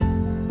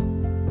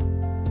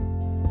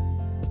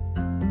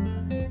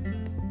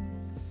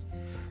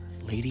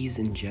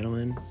Ladies and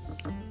gentlemen,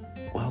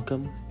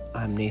 welcome.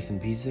 I'm Nathan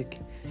Pezi,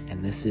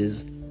 and this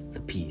is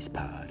the Pezi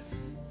Pod.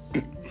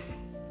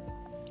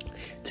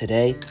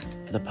 Today,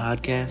 for the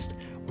podcast,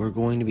 we're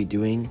going to be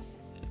doing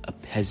a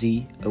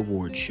Pezi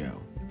award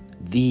show.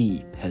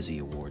 The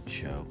Pezi award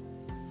show.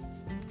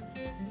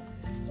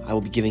 I will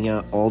be giving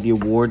out all the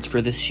awards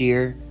for this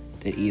year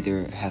that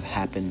either have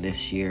happened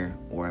this year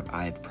or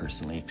I've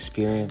personally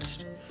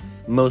experienced.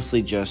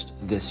 Mostly just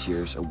this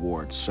year's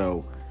awards.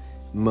 So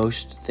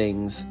most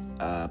things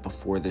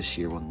before this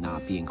year will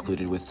not be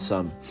included, with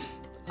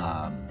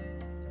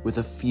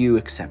a few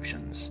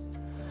exceptions.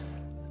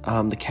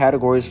 The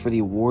categories for the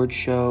award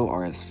show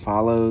are as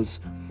follows.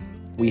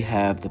 We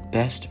have the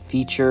best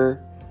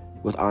feature,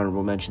 with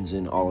honorable mentions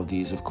in all of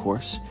these, of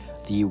course.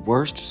 The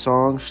worst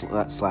song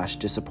 /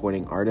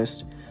 disappointing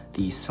artist,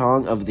 the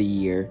song of the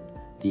year,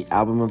 the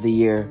album of the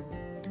year,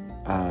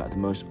 the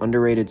most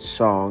underrated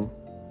song,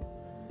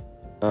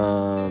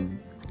 the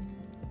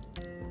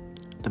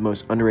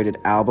most underrated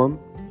album,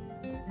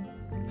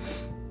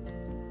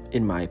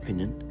 in my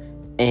opinion,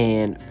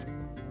 and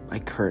my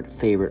current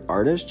favorite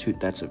artist,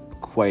 that's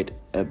quite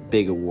a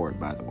big award,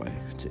 by the way,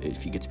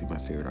 if you get to be my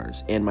favorite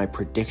artist, and my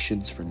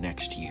predictions for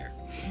next year.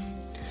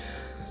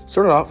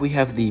 Starting off, we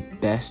have the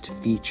best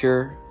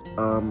feature.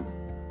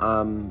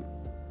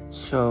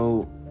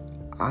 So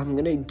I'm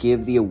gonna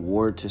give the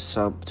award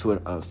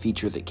to a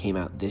feature that came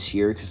out this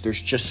year, because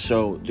there's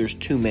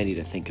too many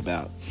to think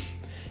about,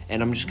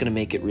 and I'm just gonna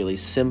make it really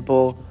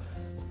simple.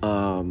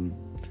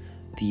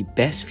 The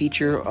best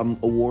feature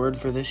award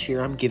for this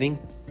year I'm giving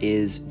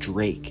is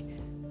Drake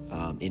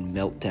in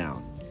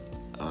Meltdown.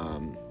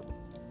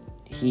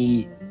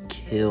 He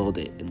killed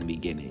it in the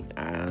beginning.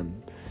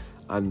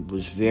 I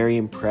was very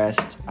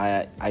impressed.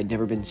 I'd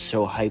never been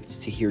so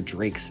hyped to hear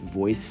Drake's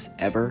voice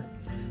ever.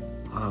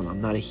 I'm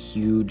not a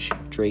huge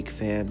Drake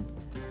fan.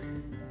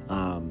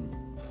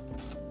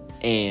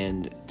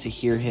 And to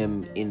hear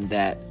him in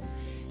that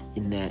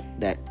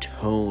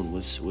tone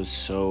was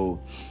so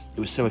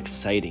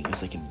exciting. It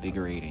was like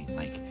invigorating.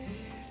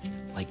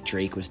 Like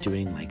Drake was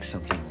doing like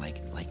something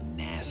like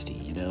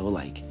nasty,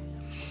 like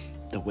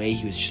the way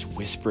he was just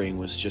whispering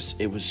was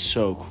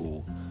so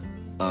cool.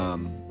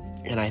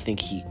 And I think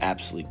he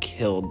absolutely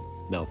killed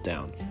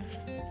Meltdown.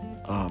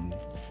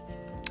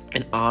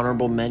 An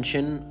honorable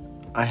mention,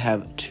 I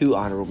have two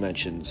honorable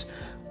mentions.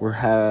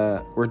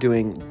 We're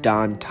doing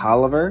Don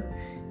Toliver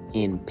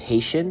in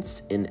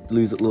Patience, in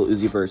Lil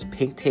Uzi Vert's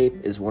Pink Tape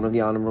is one of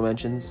the honorable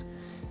mentions.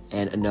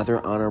 And another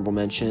honorable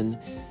mention,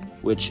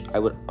 which I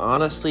would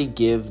honestly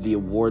give the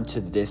award to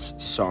this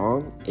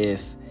song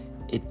if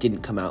it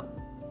didn't come out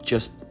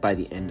just by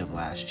the end of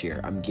last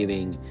year. I'm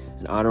giving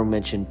an honorable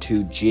mention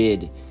to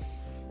Jid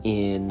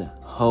in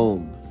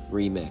Home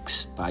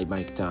remix by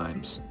Mike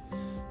Dimes.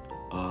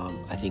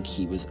 I think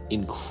he was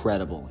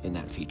incredible in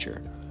that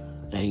feature,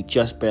 and he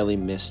just barely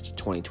missed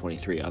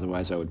 2023.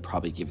 Otherwise, I would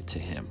probably give it to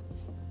him.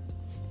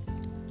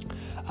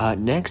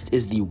 Next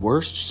is the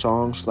worst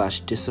song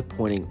 /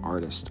 disappointing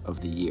artist of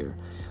the year.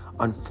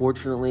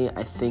 Unfortunately,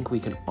 I think we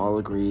can all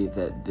agree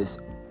that this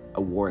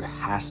award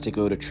has to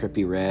go to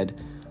Trippie Redd.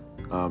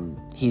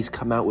 He's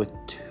come out with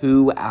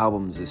 2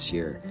 albums this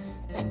year,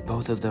 and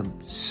both of them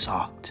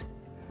sucked.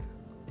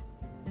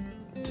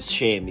 It's a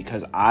shame,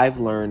 because I've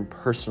learned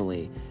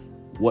personally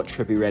what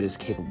Trippie Redd is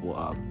capable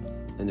of,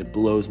 and it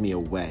blows me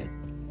away.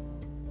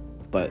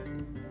 But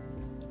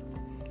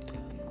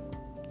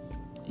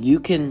you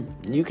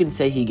can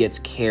say he gets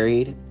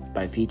carried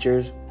by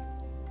features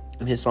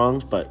in his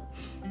songs, but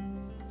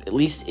at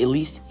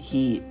least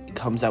he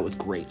comes out with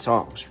great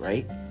songs,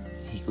 right?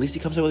 At least he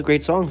comes out with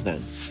great songs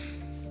then.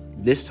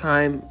 This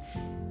time,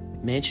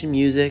 Mansion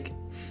Music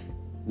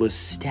was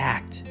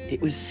stacked.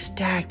 It was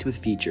stacked with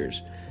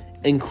features.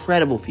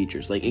 Incredible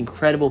features, like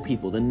incredible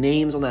people. The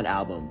names on that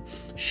album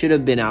should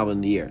have been album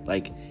of the year.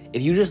 Like,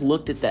 if you just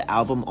looked at the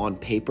album on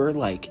paper,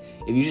 like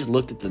if you just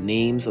looked at the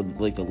names of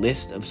like the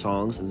list of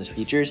songs and the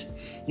features,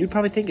 you'd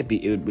probably think it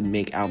would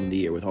make album of the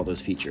year with all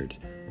those featured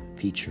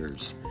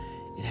features.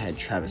 It had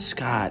Travis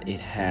Scott. It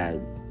had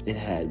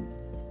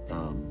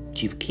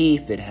Chief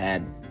Keef. It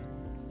had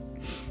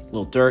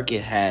Lil Durk.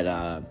 It had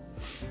not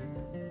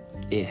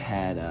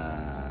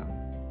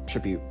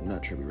Trippie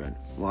Redd.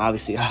 Well,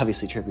 obviously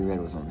Trippie Redd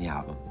was on the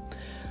album.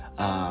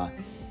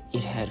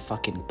 It had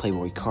fucking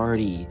Playboi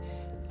Carti.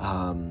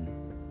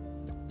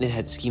 It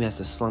had Ski Mask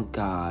the Slump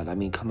God. I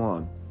mean, come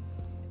on.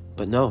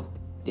 But no,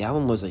 the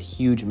album was a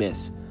huge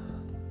miss.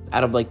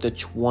 Out of like the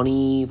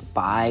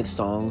 25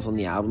 songs on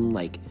the album,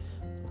 like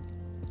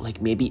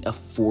maybe a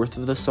fourth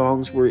of the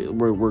songs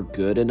were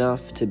good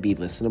enough to be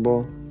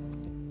listenable.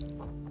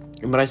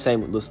 And when I say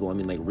listenable, I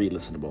mean like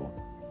re-listenable.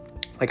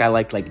 Like, I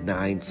liked like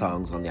 9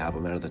 songs on the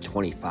album out of the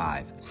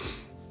 25.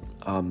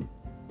 And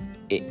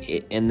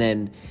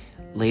then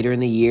later in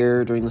the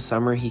year, during the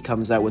summer, he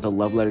comes out with a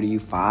Love Letter to You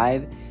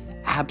 5.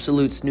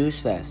 Absolute snooze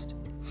fest.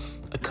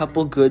 A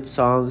couple good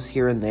songs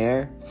here and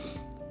there,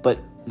 but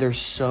they're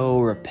so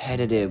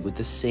repetitive with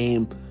the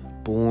same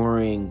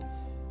boring,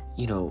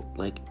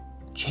 like,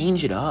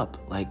 change it up.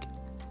 Like,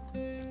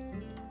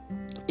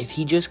 if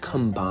he just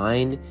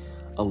combined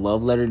A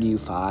Love Letter to You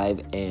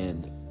 5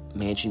 and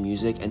Mansion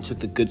Music and took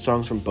the good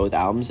songs from both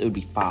albums, it would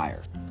be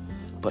fire.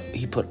 But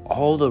he put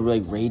all the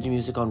like rage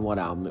music on one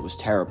album, it was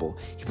terrible.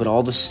 He put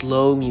all the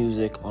slow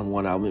music on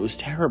one album, it was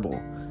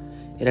terrible.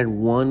 It had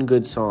one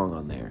good song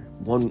on there,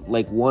 one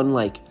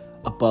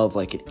above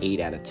like an 8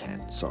 out of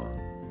 10 song,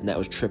 and that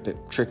was Trick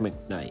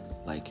McKnight,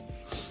 like,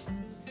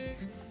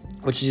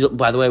 which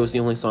by the way was the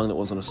only song that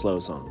wasn't a slow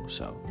song.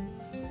 So,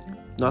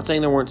 not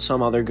saying there weren't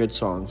some other good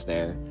songs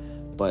there,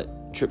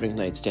 but Trick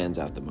McKnight stands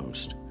out the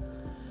most.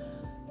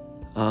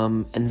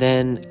 And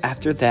then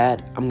after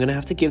that, I'm gonna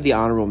have to give the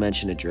honorable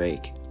mention to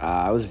Drake.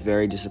 I was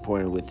very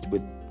disappointed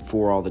with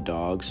For All the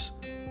Dogs.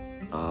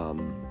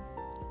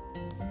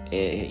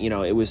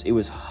 It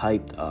was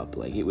hyped up,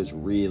 like it was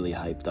really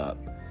hyped up,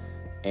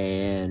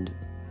 and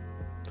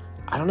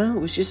I don't know,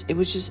 it was just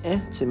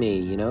to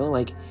me,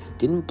 like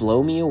didn't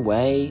blow me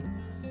away.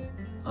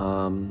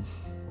 I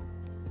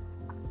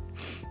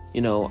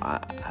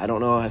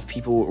don't know if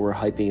people were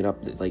hyping it up,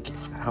 like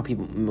how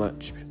people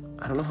much.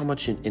 I don't know how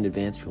much in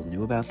advance people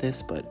knew about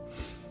this, but,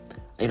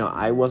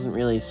 I wasn't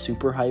really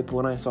super hyped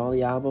when I saw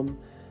the album,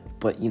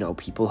 but,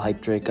 people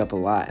hyped Drake up a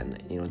lot,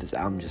 and, this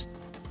album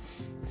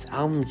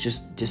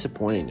just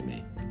disappointing to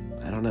me.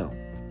 I don't know.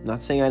 I'm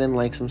not saying I didn't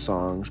like some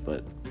songs,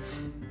 but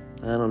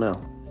I don't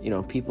know.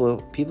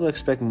 People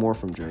expect more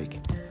from Drake,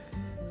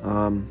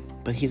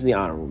 but he's the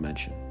honorable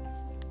mention.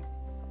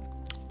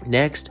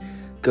 Next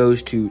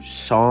goes to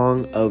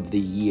Song of the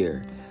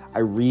Year. I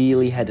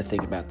really had to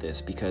think about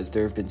this because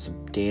there have been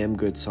some damn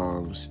good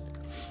songs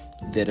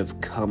that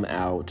have come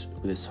out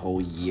this whole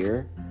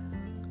year.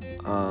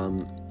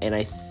 And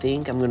I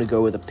think I'm going to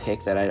go with a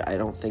pick that I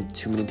don't think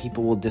too many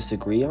people will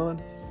disagree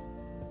on,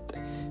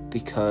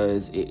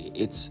 because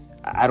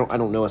I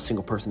don't know a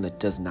single person that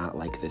does not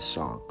like this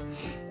song.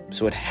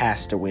 So it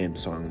has to win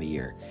Song of the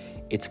Year.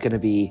 It's going to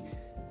be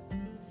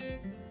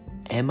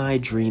Am I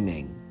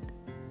Dreaming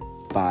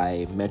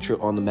by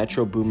on the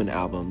Metro Boomin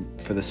album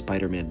for the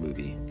Spider-Man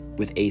movie,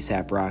 with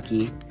A$AP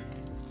Rocky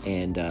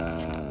and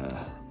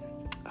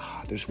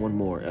there's one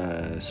more,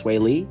 Sway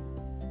Lee,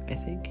 I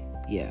think.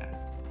 Yeah,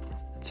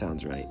 it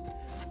sounds right.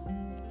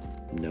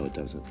 No, it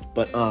doesn't.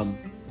 But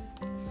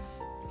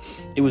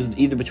it was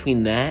either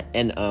between that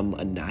and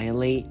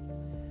Annihilate.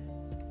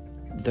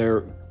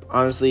 They're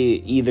honestly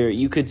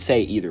you could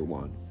say either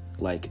one.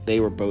 Like, they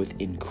were both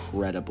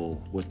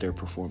incredible with their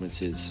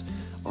performances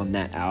on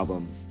that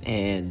album,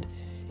 and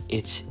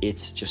it's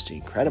just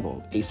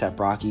incredible. A$AP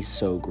Rocky's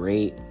so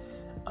great.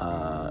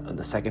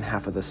 The second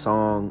half of the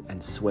song,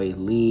 and Sway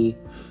Lee.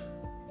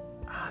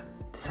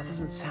 That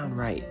doesn't sound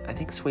right. I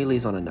think Sway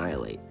Lee's on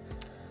Annihilate.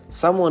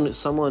 Someone,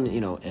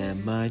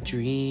 am I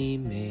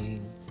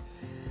dreaming?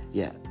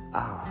 Yeah.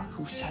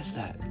 Who says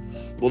that?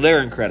 Well,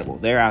 they're incredible.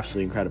 They're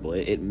absolutely incredible.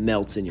 It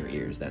melts in your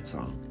ears, that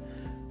song.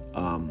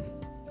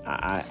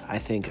 I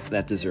think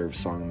that deserves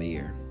Song of the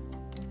Year.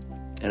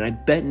 And I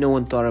bet no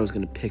one thought I was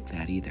going to pick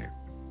that either.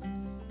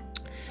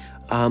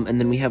 And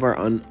then we have our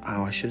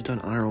I should have done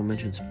honorable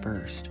mentions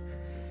first.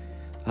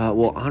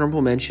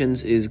 Honorable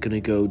mentions is going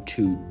to go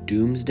to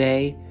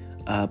Doomsday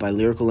by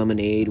Lyrical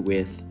Lemonade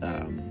with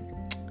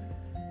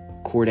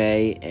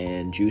Cordae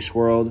and Juice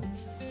WRLD.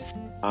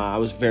 I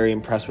was very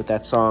impressed with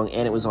that song,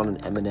 and it was on an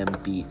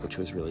Eminem beat, which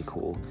was really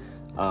cool.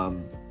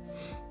 And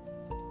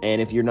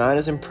if you're not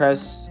as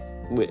impressed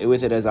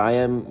with it as I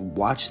am,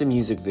 watch the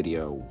music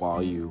video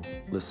while you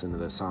listen to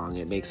the song.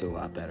 It makes it a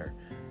lot better.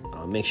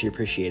 Makes you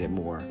appreciate it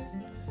more.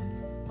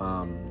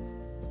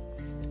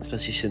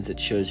 Especially since it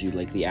shows you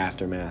like the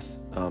aftermath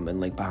and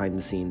like behind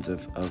the scenes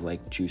of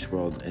like Juice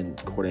WRLD and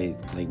Cordae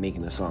like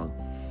making the song.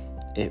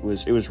 It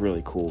was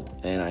really cool,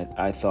 and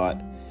I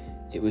thought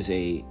it was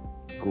a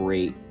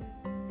great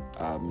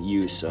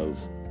use of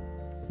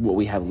what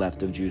we have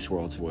left of Juice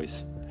WRLD's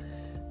voice.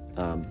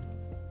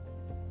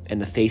 And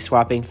the face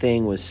swapping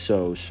thing was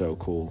so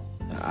cool.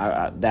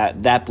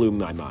 That blew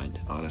my mind,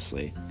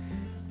 honestly.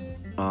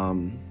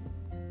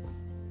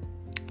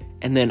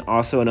 And then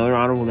also another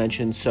honorable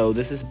mention. So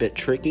this is a bit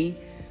tricky,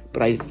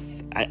 but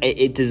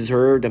it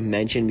deserved a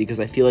mention because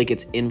I feel like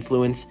its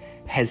influence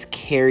has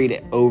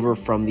carried over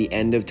from the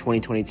end of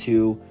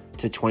 2022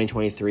 to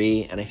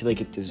 2023, and I feel like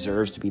it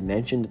deserves to be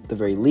mentioned at the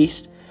very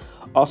least.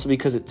 Also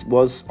because it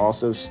was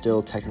also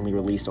still technically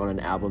released on an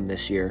album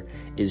this year,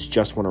 is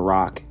Just Wanna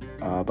Rock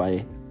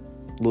by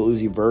Lil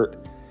Uzi Vert.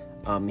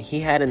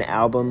 He had an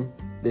album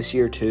this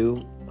year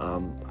too.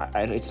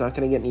 It's not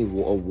going to get any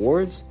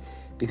awards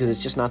because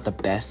it's just not the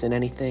best in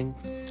anything,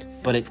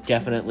 but it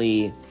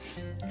definitely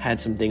had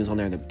some things on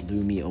there that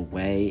blew me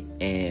away,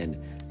 and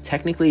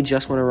technically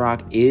Just Wanna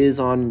Rock is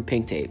on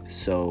Pink Tape,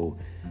 so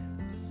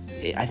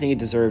I think it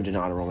deserved an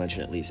honorable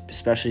mention at least,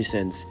 especially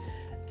since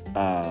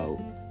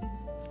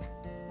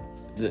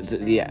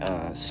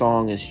the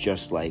song is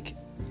just like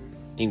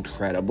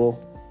incredible,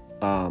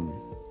 and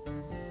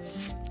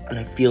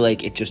I feel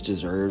like it just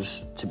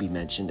deserves to be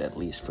mentioned at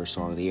least for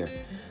Song of the Year,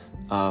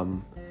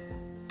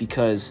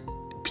 because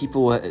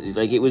people,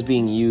 like, it was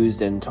being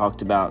used and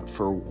talked about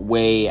for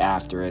way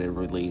after it had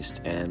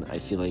released, and I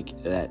feel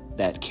like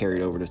that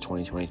carried over to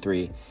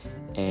 2023,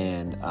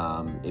 and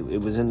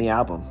it was in the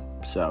album.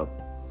 So,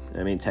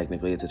 I mean,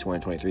 technically it's a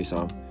 2023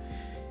 song.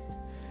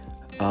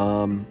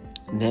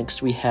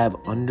 Next we have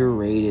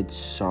underrated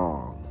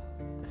song.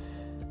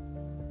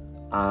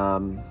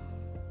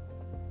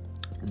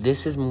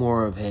 This is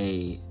more of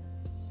a,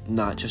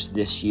 not just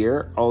this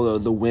year, although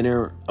the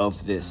winner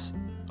of this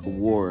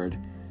award,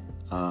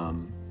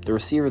 the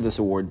receiver of this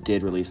award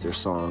did release their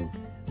song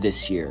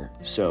this year.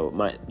 So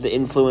the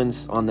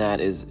influence on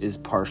that is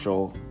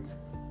partially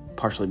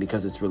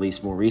because it's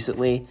released more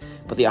recently,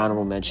 but the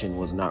honorable mention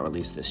was not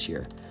released this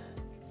year.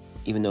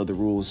 Even though the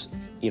rules,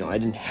 I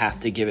didn't have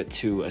to give it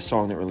to a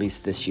song that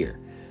released this year.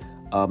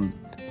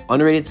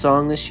 Underrated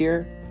song this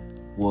year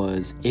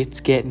was It's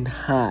Getting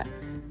Hot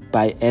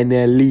by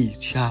NLE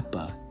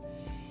Choppa.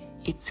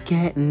 It's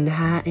getting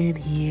hot in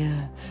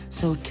here,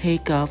 so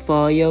take off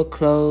all your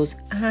clothes.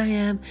 I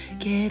am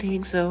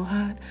getting so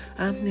hot,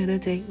 I'm gonna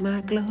take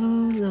my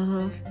clothes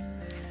off.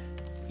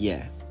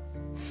 Yeah.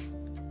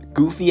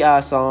 Goofy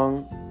ass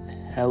song,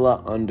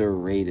 hella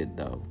underrated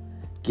though.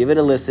 Give it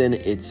a listen,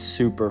 it's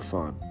super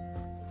fun.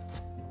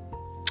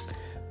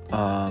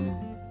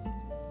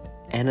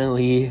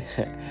 NLE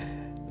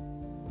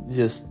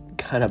just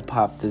kind of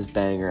popped this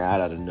banger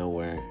out of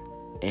nowhere,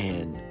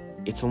 and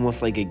it's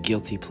almost like a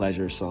guilty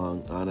pleasure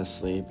song,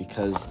 honestly,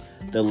 because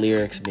the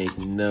lyrics make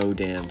no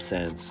damn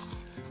sense.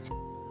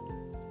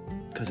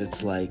 Because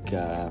it's like,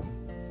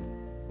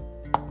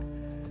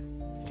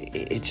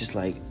 it's just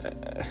like,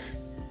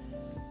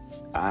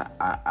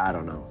 I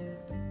don't know.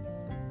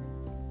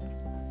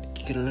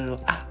 Get a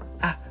little,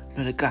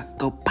 let it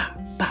go, pa,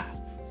 pa.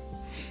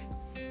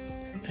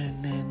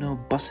 And then no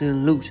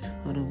busting loose.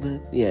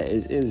 Yeah,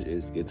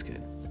 it's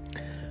good.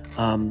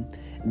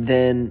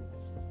 Then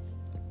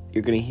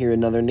you're going to hear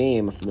another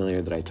name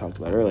familiar that I talked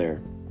about earlier.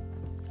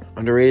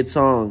 Underrated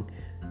song.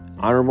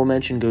 Honorable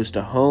mention goes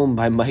to Home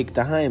by Mike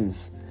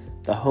Dimes.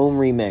 The Home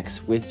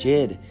remix with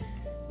Jid.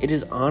 It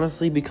is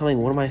honestly becoming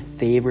one of my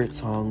favorite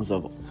songs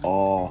of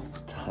all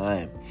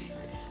time.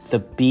 The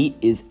beat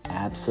is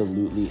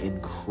absolutely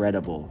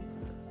incredible.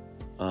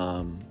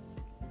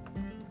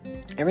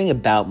 Everything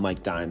about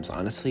Mike Dimes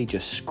honestly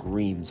just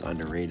screams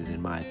underrated in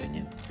my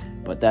opinion.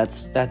 But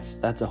that's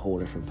a whole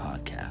different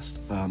podcast.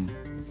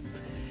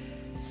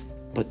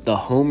 But the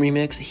Home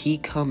remix, he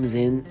comes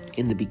in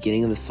the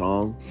beginning of the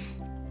song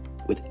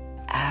with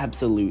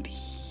absolute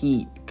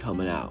heat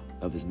coming out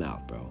of his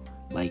mouth, bro.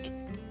 Like,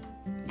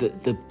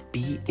 the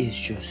beat is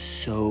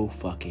just so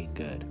fucking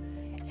good.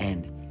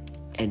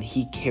 And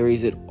he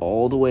carries it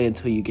all the way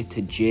until you get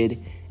to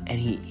Jid,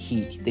 and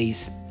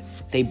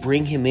they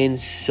bring him in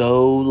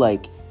so,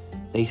 like,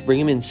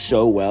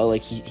 well.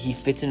 Like, he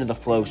fits into the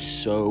flow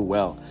so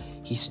well.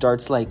 He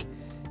starts, like,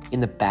 in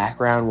the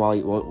background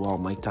while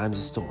Mike Dimes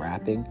is still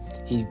rapping.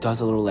 He does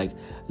a little, like,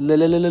 la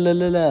la la la la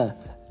la la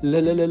la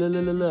la la la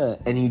la la,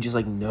 and you just,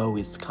 like, know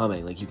it's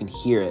coming. Like, you can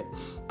hear it,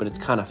 but it's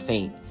kind of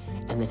faint.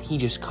 And then he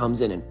just comes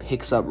in and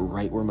picks up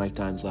right where Mike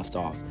Dimes left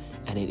off,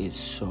 and it is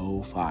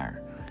so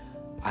fire.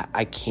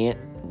 I can't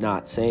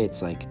not say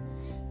it's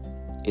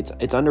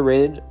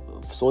underrated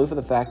solely for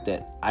the fact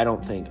that I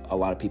don't think a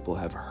lot of people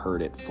have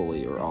heard it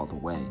fully or all the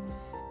way,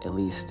 at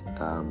least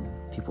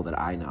people that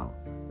I know,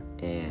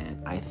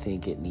 and I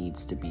think it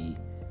needs to be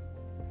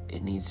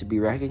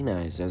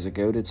recognized as a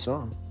goated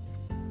song.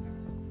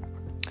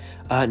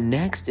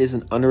 Next is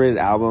an underrated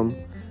album.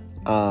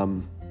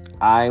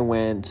 I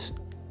went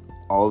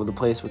all over the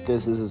place with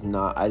this.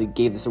 I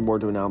gave this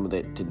award to an album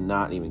that did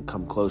not even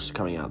come close to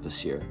coming out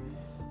this year.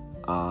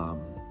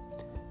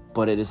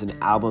 But it is an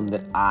album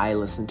that I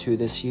listened to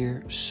this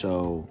year,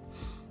 so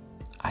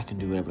I can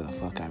do whatever the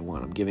fuck I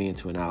want. I'm giving it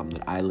to an album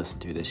that I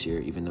listened to this year,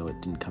 even though it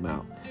didn't come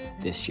out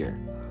this year.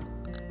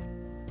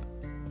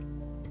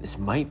 This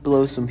might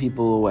blow some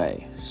people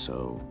away,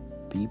 so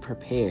be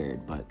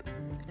prepared, but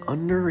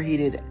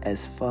underrated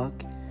as fuck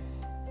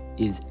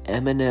is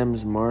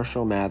Eminem's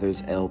Marshall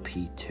Mathers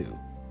LP 2.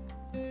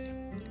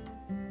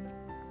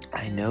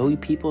 I know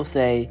people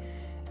say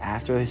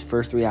after his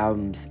first 3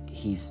 albums,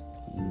 he's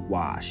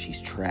wash,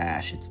 he's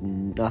trash,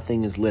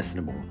 nothing is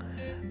listenable.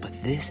 But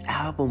this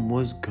album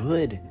was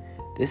good.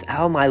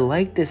 I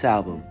liked this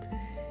album.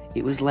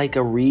 It was like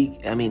it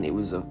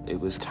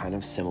was kind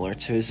of similar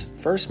to his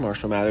first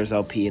Marshall Mathers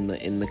LP in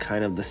the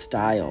kind of the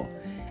style.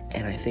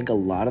 And I think a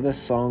lot of the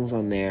songs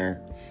on there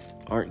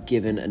aren't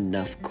given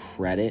enough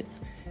credit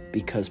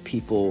because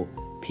people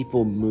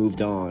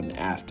moved on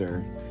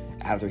after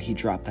he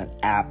dropped that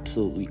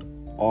absolutely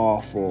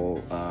awful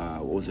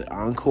what was it,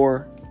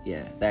 Encore?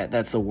 Yeah,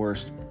 that's the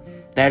worst.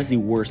 That is the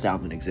worst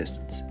album in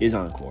existence, is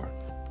Encore.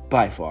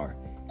 By far.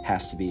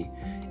 Has to be.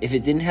 If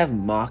it didn't have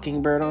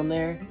Mockingbird on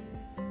there,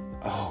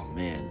 oh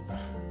man.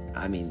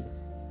 I mean,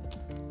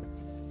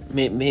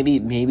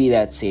 maybe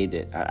that saved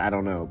it. I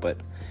don't know, but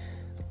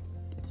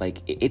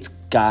like it's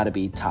gotta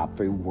be top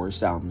 3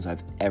 worst albums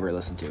I've ever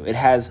listened to. It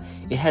has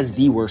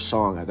the worst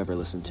song I've ever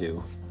listened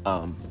to.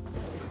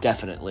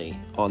 Definitely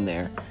on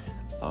there.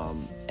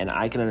 And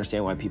I can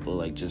understand why people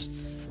like just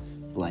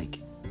like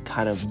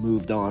kind of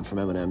moved on from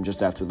Eminem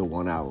just after the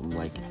one album.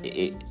 Like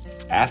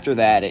after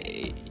that,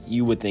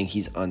 you would think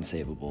he's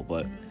unsavable,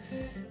 but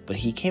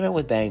he came out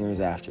with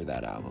bangers after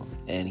that album,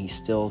 and he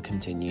still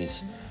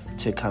continues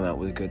to come out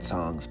with good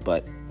songs.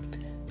 But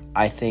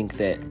I think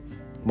that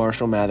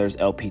Marshall Mathers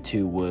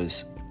LP2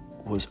 was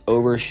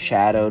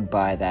overshadowed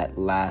by that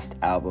last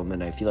album,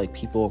 and I feel like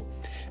people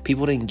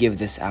didn't give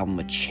this album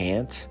a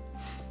chance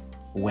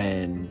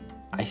when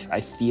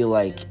I feel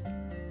like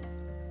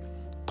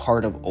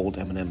part of old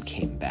Eminem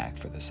came back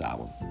for this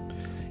album.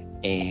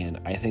 And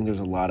I think there's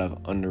a lot of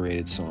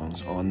underrated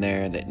songs on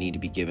there that need to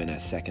be given a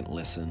second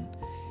listen.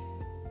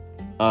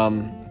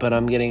 But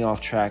I'm getting off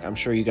track. I'm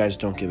sure you guys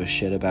don't give a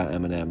shit about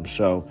Eminem.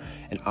 So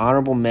an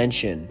honorable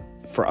mention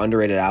for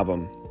underrated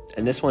album,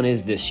 and this one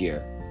is this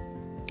year.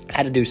 I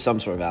had to do some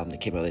sort of album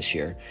that came out this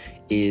year,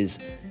 is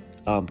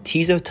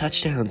Tizo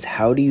Touchdown's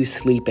How Do You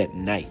Sleep at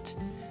Night.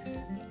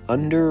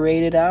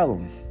 Underrated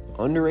album.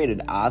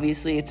 Underrated.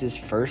 Obviously, it's his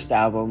first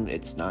album.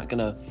 It's not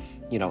gonna,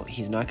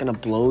 he's not gonna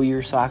blow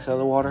your socks out of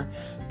the water.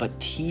 But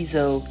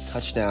Tizo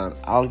Touchdown,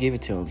 I'll give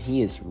it to him.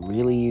 He is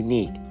really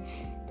unique,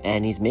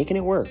 and he's making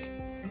it work.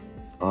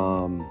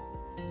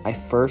 I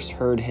first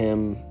heard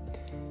him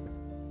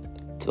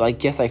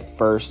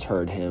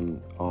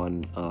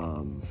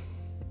on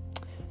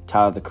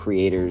Tyler, the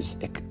Creator's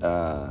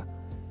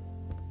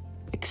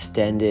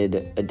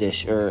extended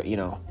edition,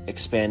 or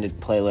expanded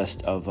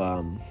playlist of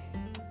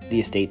The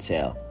Estate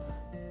Sale.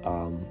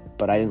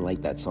 But I didn't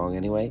like that song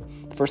anyway.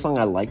 The first song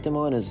I liked him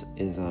on is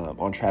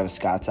on Travis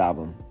Scott's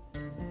album,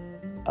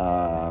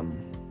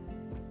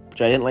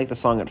 which I didn't like the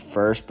song at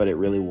first, but it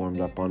really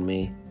warmed up on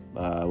me.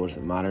 What is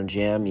it, Modern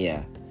Jam?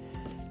 Yeah.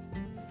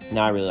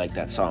 Now I really like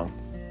that song.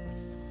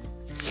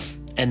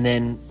 And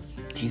then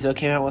Tizo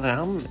came out with an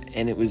album,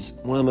 and it was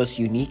one of the most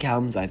unique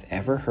albums I've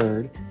ever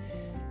heard,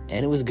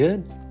 and it was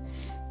good.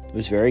 It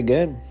was very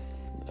good.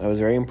 I was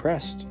very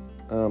impressed.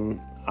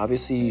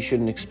 Obviously, you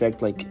shouldn't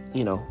expect,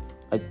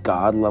 a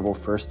God-level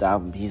first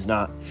album. He's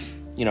not,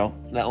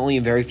 not only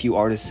very few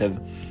artists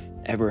have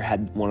ever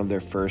had one of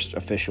their first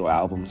official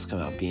albums come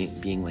out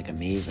being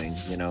amazing,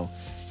 It's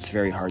a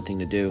very hard thing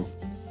to do.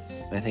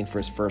 And I think for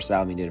his first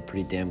album, he did a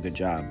pretty damn good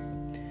job.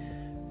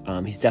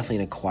 He's definitely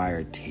an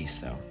acquired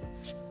taste, though.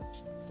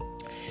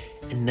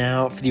 And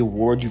now for the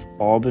award you've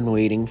all been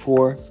waiting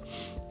for.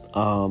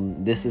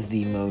 This is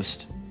the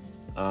most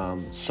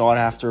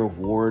sought-after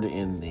award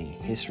in the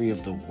history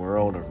of the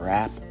world of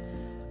rap.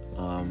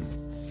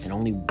 And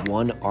only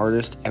one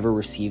artist ever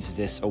receives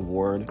this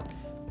award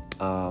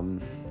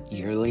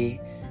yearly.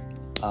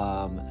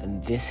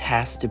 And this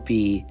has to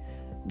be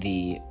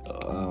the...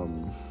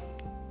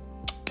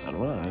 I don't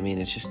know. I mean,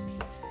 it's just...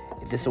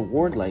 This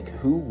award,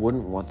 who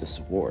wouldn't want this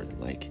award?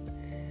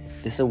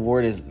 This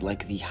award is,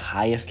 the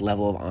highest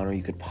level of honor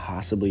you could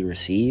possibly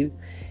receive.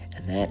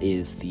 And that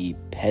is the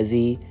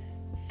Pezi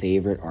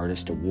Favorite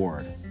Artist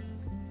Award.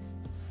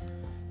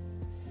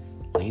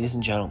 Ladies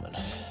and gentlemen,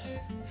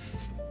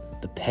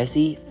 the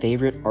Pezi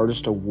Favorite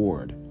Artist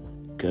Award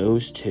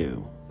goes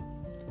to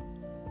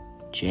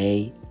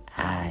J.I.D.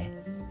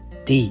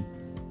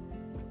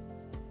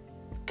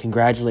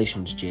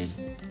 Congratulations, Jid.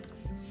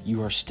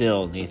 You are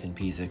still Nathan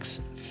Pezik's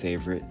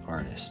favorite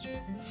artist.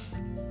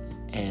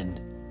 And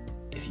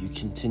if you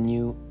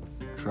continue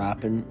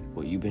dropping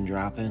what you've been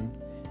dropping,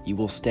 you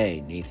will stay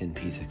Nathan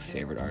Pezik's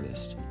favorite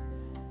artist.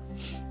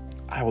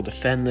 I will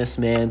defend this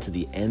man to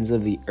the ends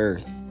of the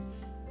earth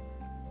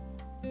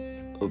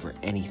over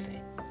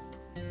anything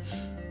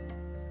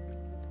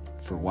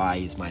for why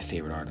he's my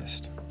favorite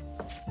artist.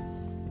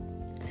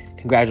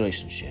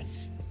 Congratulations, Jid.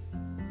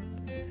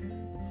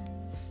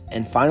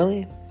 And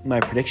finally, my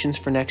predictions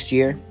for next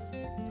year.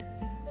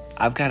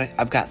 I've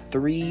got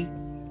three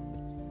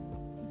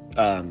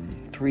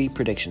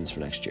predictions for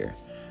next year.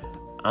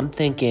 I'm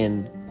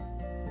thinking.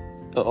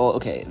 Oh,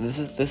 okay. This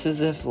is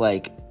if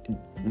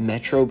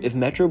Metro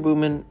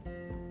Boomin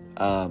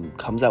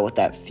comes out with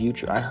that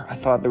Future. I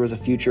thought there was a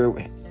Future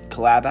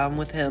collab album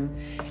with him.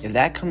 If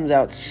that comes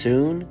out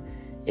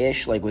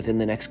soon-ish, within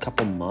the next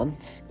couple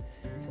months,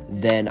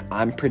 then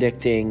I'm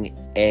predicting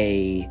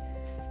a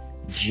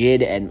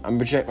Jid, and I'm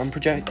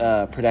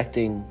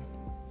predicting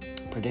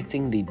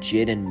the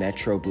Jid and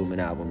Metro Boomin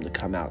album to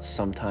come out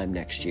sometime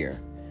next year.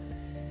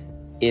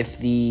 If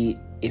the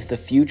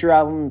Future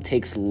album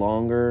takes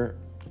longer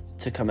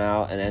to come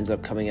out and ends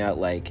up coming out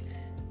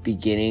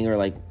beginning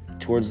or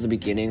towards the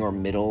beginning or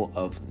middle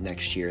of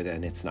next year,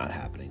 then it's not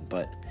happening.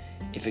 But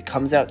if it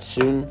comes out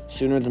sooner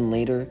than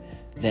later,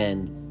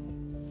 then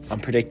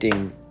I'm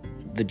predicting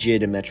the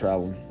Jid and Metro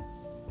album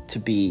to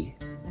be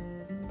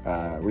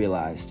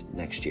realized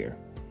next year.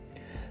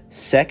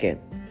 Second,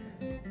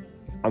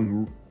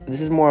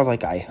 this is more of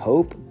I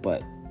hope,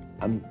 but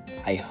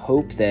I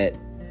hope that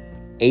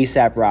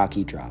A$AP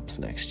Rocky drops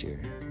next year.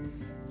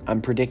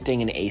 I'm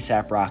predicting an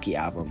A$AP Rocky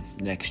album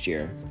next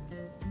year.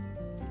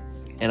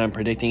 And I'm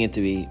predicting it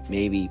to be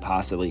maybe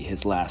possibly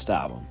his last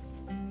album.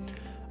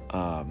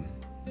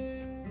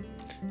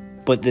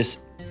 But this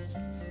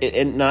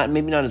and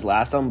maybe not his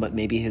last album, but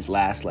maybe his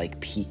last like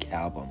peak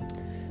album.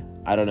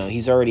 I don't know.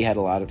 He's already had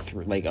a lot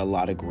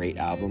of great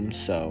albums,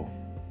 so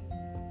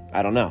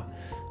I don't know.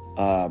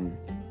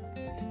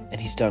 And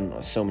he's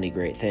done so many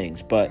great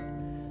things,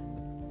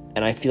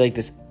 and I feel like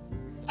this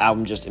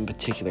album just in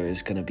particular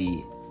is going to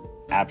be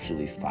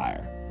absolutely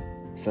fire,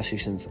 especially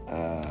since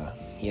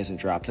he hasn't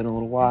dropped in a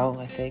little while.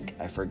 I think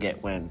I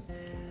forget when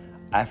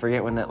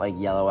that like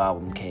Yellow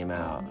album came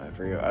out. I don't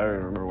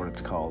remember what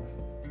it's called.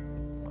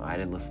 I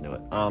didn't listen to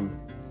it.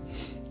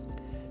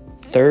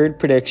 Third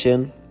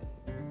prediction,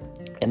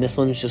 and this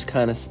one's just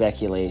kind of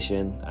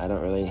speculation. I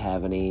don't really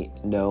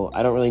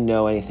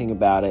know anything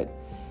about it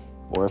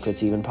or if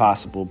it's even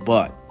possible,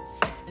 but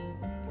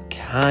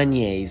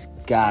Kanye's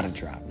got to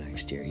drop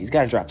next year. He's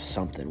got to drop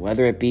something,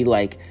 whether it be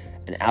like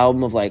an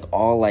album of like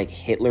all like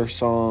Hitler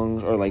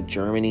songs or like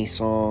Germany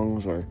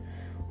songs or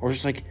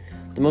just like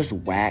the most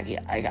wacky.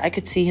 I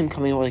could see him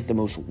coming up with like the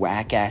most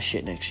whack ass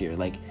shit next year.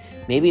 Like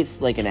maybe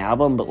it's like an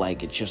album, but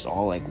like it's just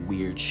all like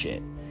weird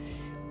shit.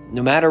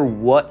 No matter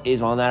what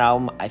is on that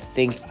album, I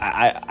think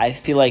I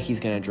feel like he's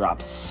gonna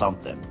drop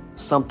something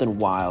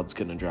wild's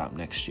gonna drop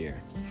next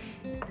year,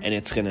 and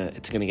it's gonna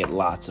get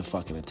lots of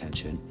fucking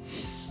attention.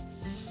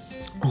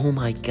 Oh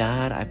my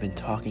god, I've been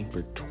talking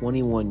for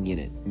 21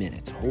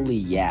 minutes. Holy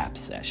yap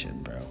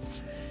session, bro.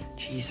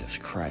 Jesus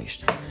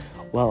Christ.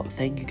 Well,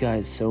 thank you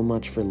guys so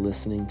much for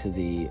listening to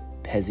the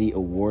Pezi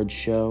Awards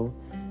show.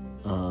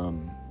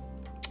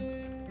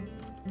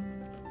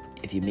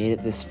 If you made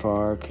it this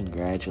far,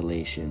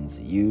 congratulations.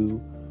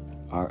 You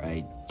are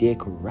a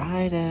dick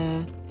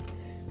rider.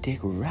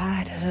 Thank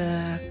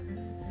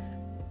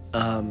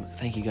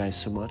you guys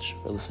so much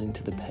for listening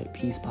to the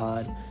Peace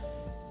Pod.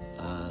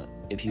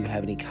 If you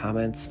have any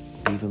comments,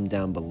 leave them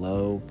down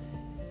below,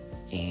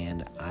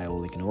 and I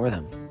will ignore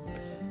them.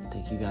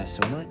 Thank you guys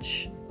so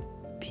much.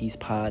 Peace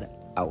Pod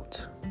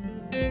out.